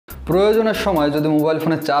প্রয়োজনের সময় যদি মোবাইল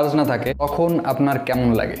ফোনে চার্জ না থাকে তখন আপনার কেমন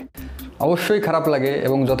লাগে? অবশ্যই খারাপ লাগে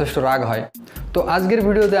এবং যথেষ্ট রাগ হয়। তো আজকের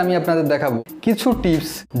ভিডিওতে আমি আপনাদের দেখাবো কিছু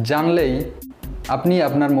টিপস জানলেই আপনি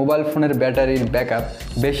আপনার মোবাইল ফোনের ব্যাটারির ব্যাকআপ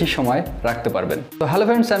বেশি সময় রাখতে পারবেন। তো হ্যালো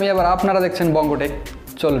ফ্রেন্ডস, আমি আবার আপনারা দেখছেন বঙ্গো টেক।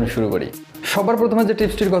 চলুন শুরু করি। সবার প্রথমে যে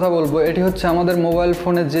টিপসটির কথা বলবো এটি হচ্ছে আমাদের মোবাইল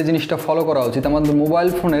ফোনের যে জিনিসটা ফলো করা উচিত, আমাদের মোবাইল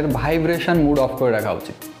ফোনের ভাইব্রেশন মুড অফ করে রাখা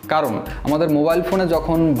উচিত। কারণ আমাদের মোবাইল ফোনে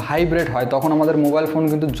যখন ভাইব্রেট হয় তখন আমাদের মোবাইল ফোন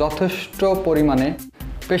কিন্তু যথেষ্ট পরিমাণে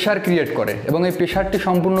প্রেশার ক্রিয়েট করে এবং এই প্রেশারটি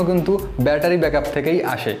সম্পূর্ণ কিন্তু ব্যাটারি ব্যাকআপ থেকেই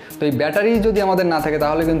আসে। তো এই ব্যাটারি যদি আমাদের না থাকে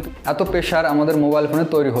তাহলে কিন্তু এত প্রেশার আমাদের মোবাইল ফোনে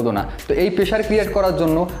তৈরি হতো না। তো এই প্রেশার ক্রিয়েট করার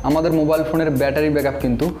জন্য আমাদের মোবাইল ফোনের ব্যাটারি ব্যাকআপ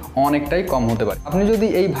কিন্তু অনেকটাই কম হতে পারে। আপনি যদি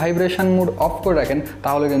এই ভাইব্রেশন মুড অফ করে রাখেন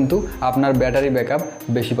তাহলে কিন্তু আপনার ব্যাটারি ব্যাকআপ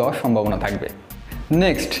বেশি পাওয়ার সম্ভাবনা থাকবে।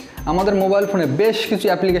 নেক্সট, আমাদের মোবাইল ফোনে বেশ কিছু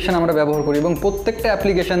অ্যাপ্লিকেশান আমরা ব্যবহার করি এবং প্রত্যেকটা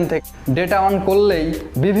অ্যাপ্লিকেশান থেকে ডেটা অন করলেই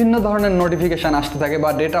বিভিন্ন ধরনের নোটিফিকেশান আসতে থাকে বা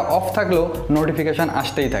ডেটা অফ থাকলেও নোটিফিকেশান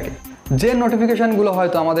আসতেই থাকে। যে নোটিফিকেশানগুলো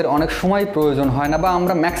হয়তো আমাদের অনেক সময় প্রয়োজন হয় না বা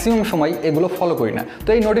আমরা ম্যাক্সিমাম সময় এগুলো ফলো করি না, তো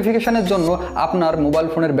এই নোটিফিকেশানের জন্য আপনার মোবাইল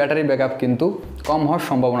ফোনের ব্যাটারি ব্যাকআপ কিন্তু কম হওয়ার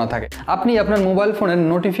সম্ভাবনা থাকে। আপনি আপনার মোবাইল ফোনের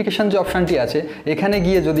নোটিফিকেশান যে অপশানটি আছে এখানে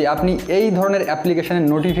গিয়ে যদি আপনি এই ধরনের অ্যাপ্লিকেশানের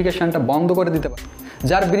নোটিফিকেশানটা বন্ধ করে দিতে পারেন,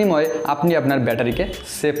 যার বিনিময়ে আপনি আপনার ব্যাটারিকে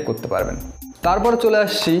সেভ করতে পারবেন। তারপরে চলে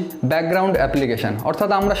আসছি ব্যাকগ্রাউন্ড অ্যাপ্লিকেশান, অর্থাৎ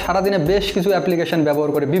আমরা সারাদিনে বেশ কিছু অ্যাপ্লিকেশান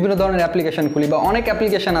ব্যবহার করি, বিভিন্ন ধরনের অ্যাপ্লিকেশান খুলি বা অনেক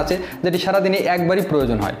অ্যাপ্লিকেশান আছে যেটি সারাদিনে একবারই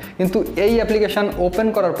প্রয়োজন হয়, কিন্তু এই অ্যাপ্লিকেশান ওপেন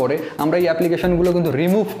করার পরে আমরা এই অ্যাপ্লিকেশানগুলো কিন্তু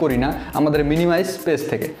রিমুভ করি না আমাদের মিনিমাইজ স্পেস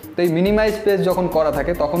থেকে। তো এই মিনিমাইজ স্পেস যখন করা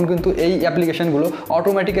থাকে তখন কিন্তু এই অ্যাপ্লিকেশানগুলো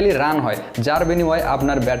অটোমেটিক্যালি রান হয়, যার বিনিময়ে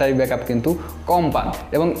আপনার ব্যাটারি ব্যাকআপ কিন্তু কম পান।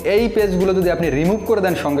 এবং এই পেজগুলো যদি আপনি রিমুভ করে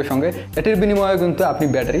দেন সঙ্গে সঙ্গে এটির বিনিময়ে কিন্তু আপনি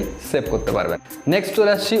ব্যাটারি সেভ করতে পারবেন। নেক্সট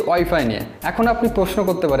চলে আসছি ওয়াইফাই নিয়ে। এখন আপনি প্রশ্ন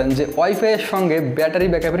করতে পারেন যে ওয়াইফাইয়ের সঙ্গে ব্যাটারি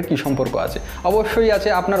ব্যাকআপের কী সম্পর্ক আছে? অবশ্যই আছে।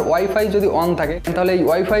 আপনার ওয়াইফাই যদি অন থাকে তাহলে এই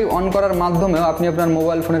ওয়াইফাই অন করার মাধ্যমেও আপনি আপনার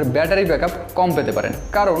মোবাইল ফোনের ব্যাটারি ব্যাকআপ কম পেতে পারেন।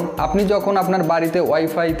 কারণ আপনি যখন আপনার বাড়িতে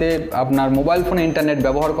ওয়াইফাইতে আপনার মোবাইল ফোনে ইন্টারনেট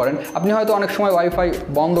ব্যবহার করেন, আপনি হয়তো অনেক সময় ওয়াইফাই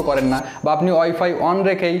বন্ধ করেন না বা আপনি ওয়াইফাই অন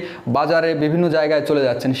রেখেই বাজারে বিভিন্ন জায়গায় চলে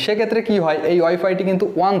যাচ্ছেন। সেক্ষেত্রে কি হয়, এই ওয়াইফাইটি কিন্তু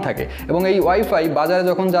অন থাকে এবং এই ওয়াইফাই বাজারে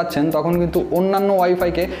যখন যাচ্ছেন তখন কিন্তু অন্যান্য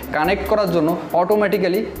ওয়াইফাইকে কানেক্ট করার জন্য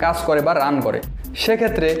অটোমেটিক্যালি কাজ করে বা রান করে।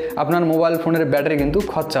 সেক্ষেত্রে আপনার মোবাইল ফোনের ব্যাটারি কিন্তু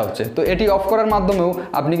খরচা হচ্ছে। তো এটি অফ করার মাধ্যমেও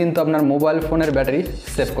আপনি কিন্তু আপনার মোবাইল ফোনের ব্যাটারি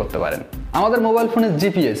সেভ করতে পারেন। আমাদের মোবাইল ফোনের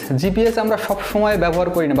জিপিএস আমরা সব সময় ব্যবহার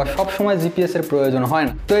করি না বা সব সময় জিপিএসের প্রয়োজন হয়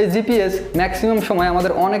না। তো এই জিপিএস ম্যাক্সিমাম সময়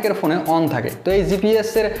আমাদের অনেকের ফোনে অন থাকে। তো এই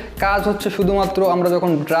জিপিএসের কাজ হচ্ছে শুধুমাত্র আমরা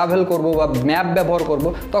যখন ট্রাভেল করব বা ম্যাপ ব্যবহার করব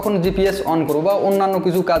তখন জিপিএস অন করব বা অন্যান্য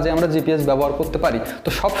কিছু কাজে আমরা জিপিএস ব্যবহার করতে পারি। তো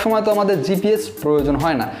সব সময় তো আমাদের জিপিএস প্রয়োজন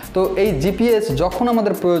হয় না। তো এই জিপিএস যখন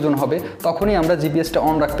আমাদের প্রয়োজন হবে তখনই আমরা জিপিএসটা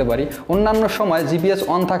অন রাখতে পারি। অন্যান্য সময় জিপিএস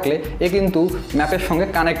অন থাকলে এ কিন্তু ম্যাপের সঙ্গে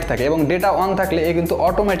কানেক্ট থাকে এবং ডেটা অন থাকলে এ কিন্তু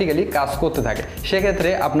অটোমেটিক্যালি কাজ করতে থাকে। সেক্ষেত্রে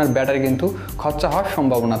আপনার ব্যাটারি কিন্তু খরচা হওয়ার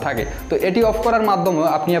সম্ভাবনা থাকে। তো এটি অফ করার মাধ্যমেও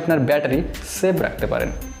আপনি আপনার ব্যাটারি সেভ রাখতে পারেন।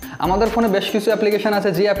 আমাদের ফোনে বেশ কিছু অ্যাপ্লিকেশান আছে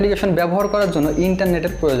যে অ্যাপ্লিকেশান ব্যবহার করার জন্য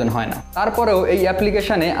ইন্টারনেটের প্রয়োজন হয় না, তারপরেও এই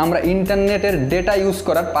অ্যাপ্লিকেশানে আমরা ইন্টারনেটের ডেটা ইউজ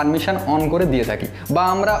করার পারমিশন অন করে দিয়ে থাকি বা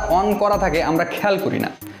আমরা অন করা থাকে আমরা খেয়াল করি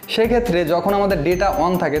না। সেক্ষেত্রে যখন আমাদের ডেটা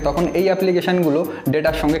অন থাকে তখন এই অ্যাপ্লিকেশানগুলো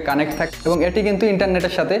ডেটার সঙ্গে কানেক্ট থাকে এবং এটি কিন্তু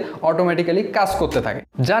ইন্টারনেটের সাথে অটোমেটিক্যালি কাজ করতে থাকে,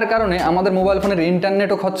 যার কারণে আমাদের মোবাইল ফোনের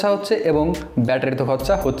ইন্টারনেটও খরচা হচ্ছে এবং ব্যাটারি তো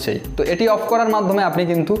খরচা হচ্ছেই। তো এটি অফ করার মাধ্যমে আপনি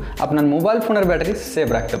কিন্তু আপনার মোবাইল ফোনের ব্যাটারি সেভ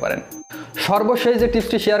রাখতে পারেন। সর্বশেষ যে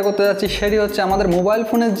টিপসটি শেয়ার করতে যাচ্ছি সেটি হচ্ছে আমাদের মোবাইল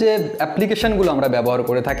ফোনের যে অ্যাপ্লিকেশানগুলো আমরা ব্যবহার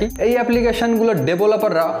করে থাকি এই অ্যাপ্লিকেশানগুলোর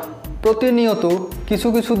ডেভেলপাররা প্রতিনিয়ত কিছু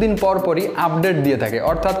দিন পরই আপডেট দিয়ে থাকে,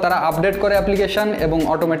 অর্থাৎ তারা আপডেট করে অ্যাপ্লিকেশান এবং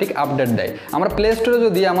অটোমেটিক আপডেট দেয়। আমরা প্লে স্টোরে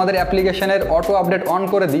যদি আমাদের অ্যাপ্লিকেশানের অটো আপডেট অন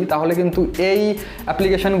করে দিই তাহলে কিন্তু এই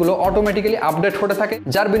অ্যাপ্লিকেশানগুলো অটোমেটিক্যালি আপডেট হতে থাকে,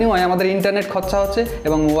 যার বিনিময়ে আমাদের ইন্টারনেট খরচা হচ্ছে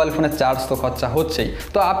এবং মোবাইল ফোনের চার্জ তো খরচা হচ্ছেই।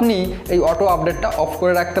 তো আপনি এই অটো আপডেটটা অফ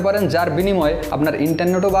করে রাখতে পারেন, যার বিনিময়ে আপনার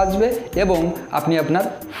ইন্টারনেটও বাঁচবে এবং আপনি আপনার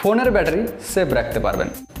ফোনের ব্যাটারি সেভ রাখতে পারবেন।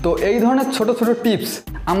 তো এই ধরনের ছোট টিপস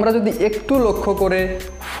আমরা যদি একটু লক্ষ্য করে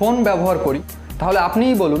ফোন ব্যবহার করি তাহলে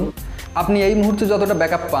আপনিই বলুন আপনি এই মুহূর্তে যতটা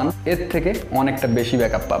ব্যাকআপ পান এর থেকে অনেকটা বেশি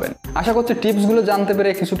ব্যাকআপ পাবেন। আশা করছি টিপসগুলো জানতে পেরে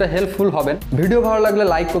কিছুটা হেল্পফুল হবেন। ভিডিও ভালো লাগলে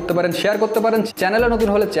লাইক করতে পারেন, শেয়ার করতে পারেন, চ্যানেলে নতুন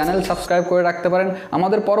হলে চ্যানেল সাবস্ক্রাইব করে রাখতে পারেন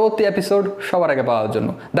আমাদের পরবর্তী এপিসোড সবার আগে পাওয়ার জন্য।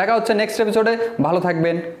 দেখা হচ্ছে নেক্সট এপিসোডে। ভালো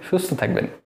থাকবেন, সুস্থ থাকবেন।